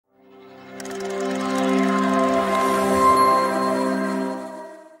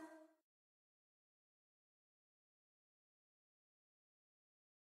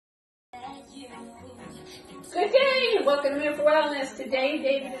welcome to Move for Wellness. Today,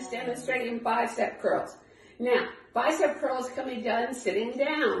 David is demonstrating bicep curls. Now, bicep curls can be done sitting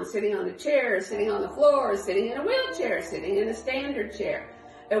down, sitting on a chair, sitting on the floor, sitting in a wheelchair, sitting in a standard chair.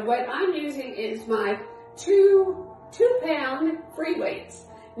 And what I'm using is my two-pound free weights.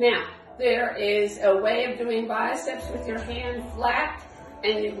 Now, there is a way of doing biceps with your hand flat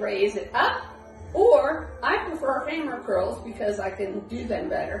and you raise it up, or I prefer hammer curls because I can do them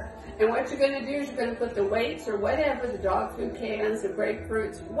better. And what you're going to do is you're going to put the weights or whatever, the dog food cans, the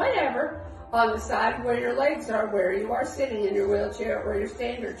grapefruits, whatever, on the side where your legs are, where you are sitting in your wheelchair or your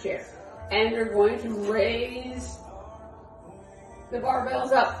standard chair. And you're going to raise the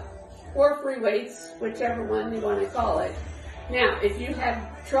barbells up, or free weights, whichever one you want to call it. Now, if you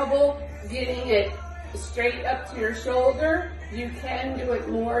have trouble getting it straight up to your shoulder, you can do it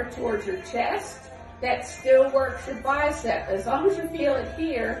more towards your chest. That still works your bicep. As long as you feel it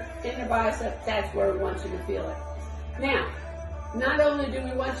here in your bicep, that's where we want you to feel it. Now, not only do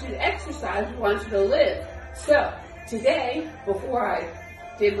we want you to exercise, we want you to live. So, today, before I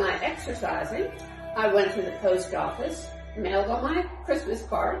did my exercising, I went to the post office, mailed all my Christmas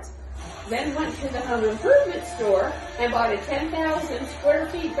cards, then went to the home improvement store and bought a 10,000 square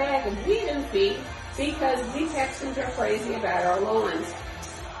feet bag of vegan feed because we Texans are crazy about our lawns.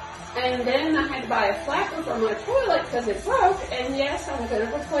 And then I had to buy a flapper for my toilet because it broke, and yes, I'm going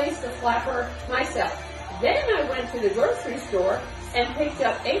to replace the flapper myself. Then I went to the grocery store and picked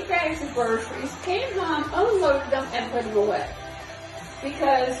up 8 bags of groceries, came home, unloaded them, and put them away.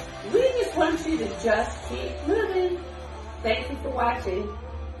 Because we just want you to just keep moving. Thank you for watching.